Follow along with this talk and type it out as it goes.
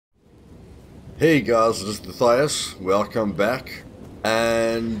Hey guys, this is Luthais. Welcome back.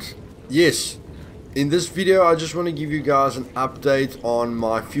 And yes, in this video I just want to give you guys an update on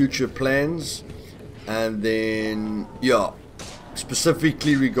my future plans, and then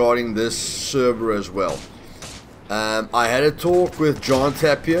specifically regarding this server as well. I had a talk with John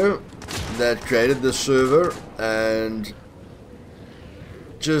Tapio that created this server, and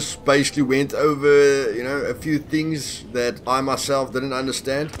just basically went over a few things that I myself didn't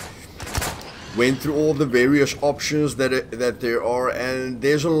understand. Went through all the various options that there are, and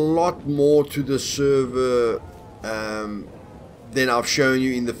there's a lot more to the server than I've shown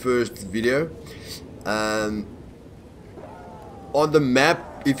you in the first video. On the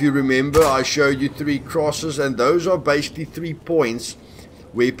map, if you remember, I showed you 3 crosses, and those are basically 3 points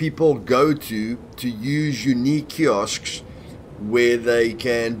where people go to use unique kiosks where they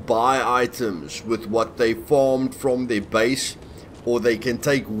can buy items with what they farmed from their base, or they can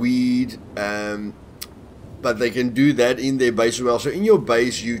take weed, but they can do that in their base as well. So in your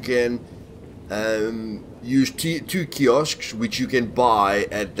base you can use 2 kiosks which you can buy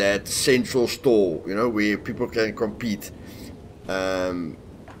at that central store, where people can compete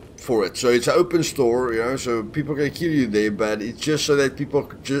for it. So it's an open store, so people can kill you there, but it's just so that people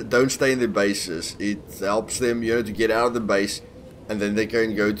don't stay in their bases. It helps them, to get out of the base, and then they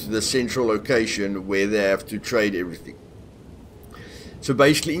can go to the central location where they have to trade everything. So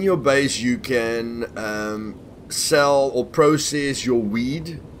basically in your base you can sell or process your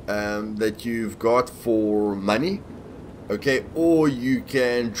weed that you've got for money, okay, or you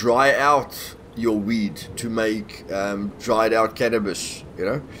can dry out your weed to make dried out cannabis,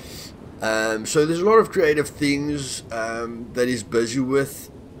 so there's a lot of creative things that he's busy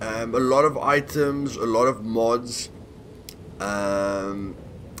with, a lot of items, a lot of mods.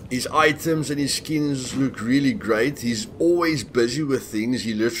 His items and his skins look really great. He's always busy with things.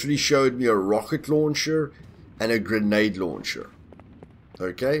 He literally showed me a rocket launcher and a grenade launcher,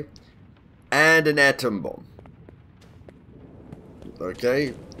 okay, and an atom bomb,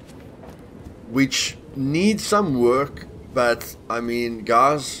 okay, which needs some work, but I mean,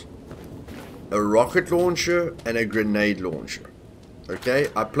 guys, a rocket launcher and a grenade launcher, okay.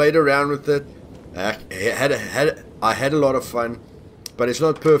 I played around with it. I had a lot of fun, but it's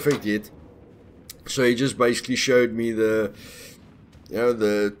not perfect yet. So he just basically showed me the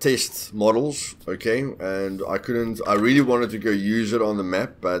the test models, okay, and I really wanted to go use it on the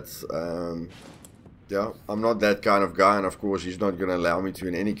map, but yeah, I'm not that kind of guy, and of course he's not going to allow me to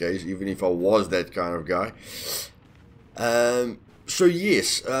in any case, even if I was that kind of guy. So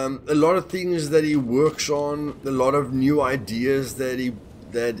yes, a lot of things that he works on, a lot of new ideas that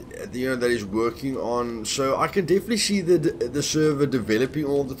he's working on. So I can definitely see the server developing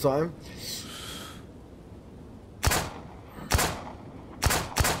all the time.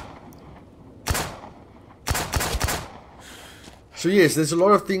 So yes, there's a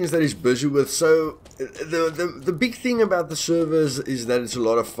lot of things that he's busy with. So the big thing about the servers is that it's a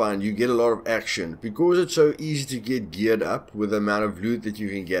lot of fun. You get a lot of action because it's so easy to get geared up with the amount of loot that you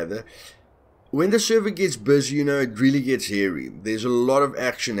can gather. When the server gets busy, it really gets hairy. There's a lot of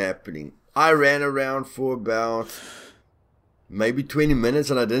action happening. I ran around for about maybe 20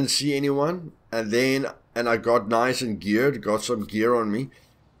 minutes and I didn't see anyone. And I got nice and geared, got some gear on me.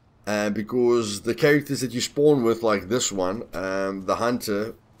 Because the characters that you spawn with, like this one, the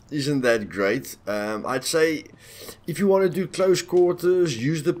hunter, isn't that great. I'd say if you want to do close quarters,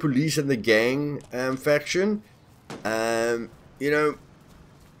 use the police and the gang faction.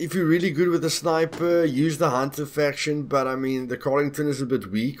 If you're really good with the sniper, use the hunter faction, but I mean the Carlington is a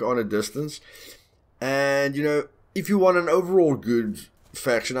bit weak on a distance. And if you want an overall good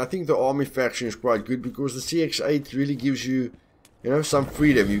faction, I think the army faction is quite good, because the CX8 really gives you some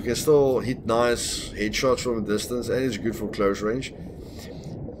freedom. You can still hit nice headshots from a distance, and it's good for close range.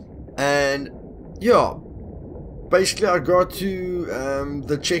 And yeah, basically I got to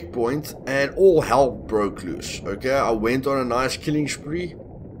the checkpoint and all hell broke loose, okay. I went on a nice killing spree.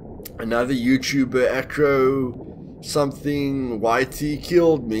 Another YouTuber, Acro something YT,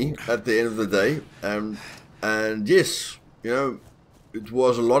 killed me at the end of the day. And yes, it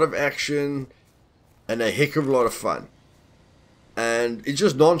was a lot of action and a heck of a lot of fun. And it's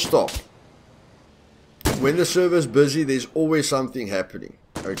just non-stop. When the server's busy, there's always something happening,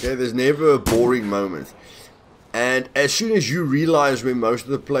 okay. There's never a boring moment. And as soon as you realize where most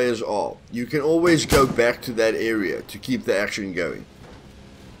of the players are, you can always go back to that area to keep the action going.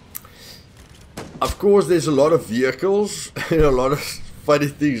 Of course, there's a lot of vehicles and a lot of funny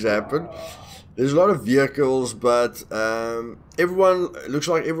things happen. There's a lot of vehicles, but looks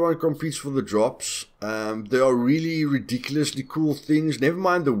like everyone competes for the drops. There are really ridiculously cool things. Never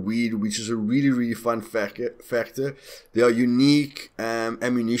mind the weed, which is a really fun factor. There are unique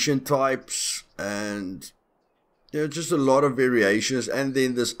ammunition types, and just a lot of variations. And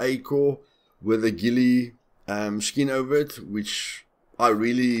then this A-core with a ghillie skin over it, which I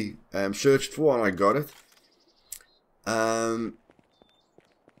really searched for, and I got it.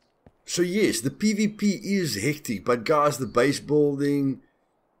 So yes, the PvP is hectic, but guys, the base building,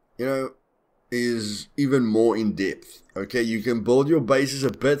 is even more in depth. Okay, you can build your bases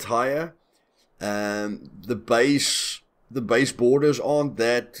a bit higher. The base borders aren't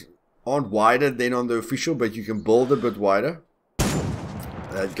wider than on the official, but you can build a bit wider.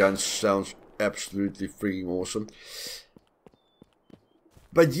 That gun sounds absolutely freaking awesome.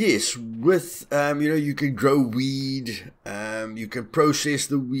 But yes, with, you can grow weed, you can process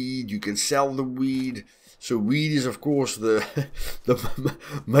the weed, you can sell the weed. So weed is, of course, the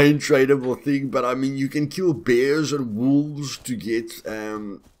main tradable thing. But, I mean, you can kill bears and wolves to get,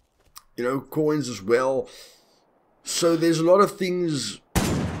 coins as well. So there's a lot of things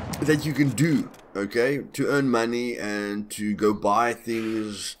that you can do, okay, to earn money and to go buy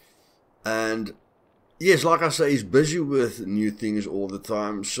things. And yes, like I say, he's busy with new things all the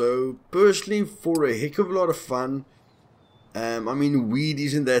time. So, personally, for a heck of a lot of fun, I mean, weed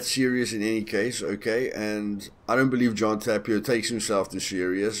isn't that serious in any case, okay? And I don't believe John Tapio takes himself too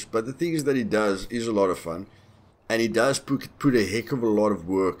serious. But the things that he does is a lot of fun. And he does put a heck of a lot of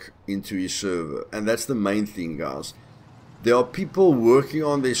work into his server. And that's the main thing, guys. There are people working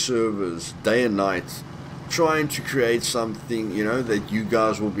on their servers day and night, trying to create something, that you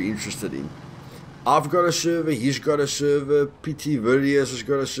guys will be interested in. I've got a server, he's got a server, PT Videos has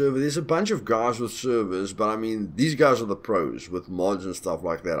got a server. There's a bunch of guys with servers, but I mean, these guys are the pros with mods and stuff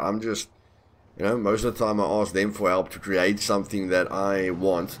like that. I'm just, most of the time I ask them for help to create something that I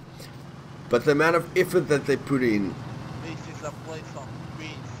want. But the amount of effort that they put in. This is a place on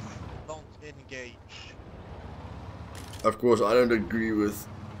peace. Don't engage. Of course, I don't agree with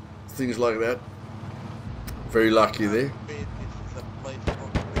things like that. Very lucky there. This is a place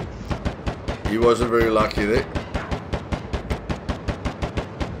on peace. He wasn't very lucky there.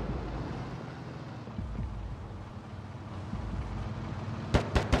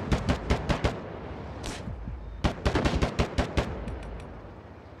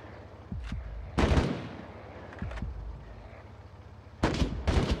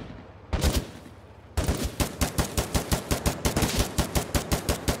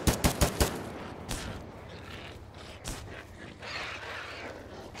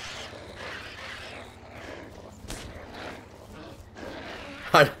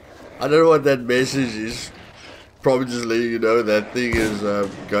 I don't know what that message is. Probably just letting you know that thing is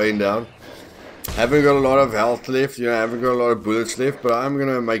going down. I haven't got a lot of health left, I haven't got a lot of bullets left, but I'm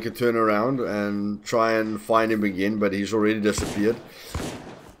gonna make a turn around and try and find him again, but he's already disappeared.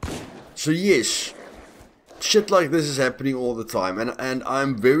 So yes, shit like this is happening all the time, and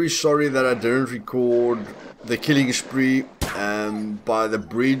I'm very sorry that I didn't record the killing spree by the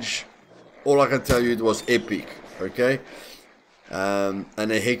bridge. All I can tell you, it was epic, okay?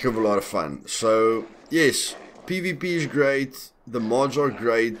 And a heck of a lot of fun. So yes, PvP is great, the mods are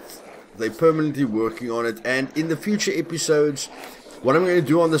great, they're permanently working on it, and in the future episodes, what I'm going to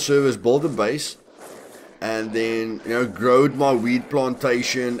do on the server is build a base, and then grow my weed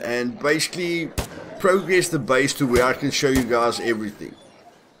plantation, and basically progress the base to where I can show you guys everything.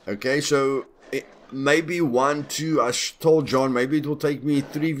 Okay, so maybe 1, 2, I told John maybe it will take me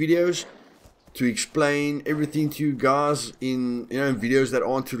 3 videos to explain everything to you guys in in videos that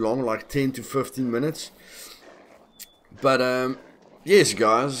aren't too long, like 10 to 15 minutes. But yes,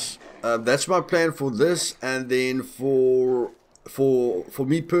 guys, that's my plan for this. And then for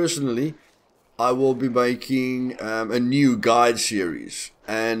me personally, I will be making a new guide series,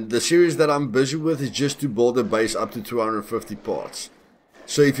 and the series that I'm busy with is just to build a base up to 250 parts.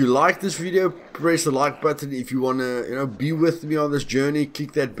 So if you like this video, press the like button. If you want to be with me on this journey,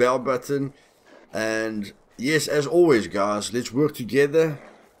 click that bell button. And yes, as always, guys, let's work together.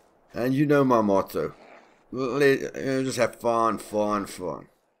 And you know my motto. Just have fun.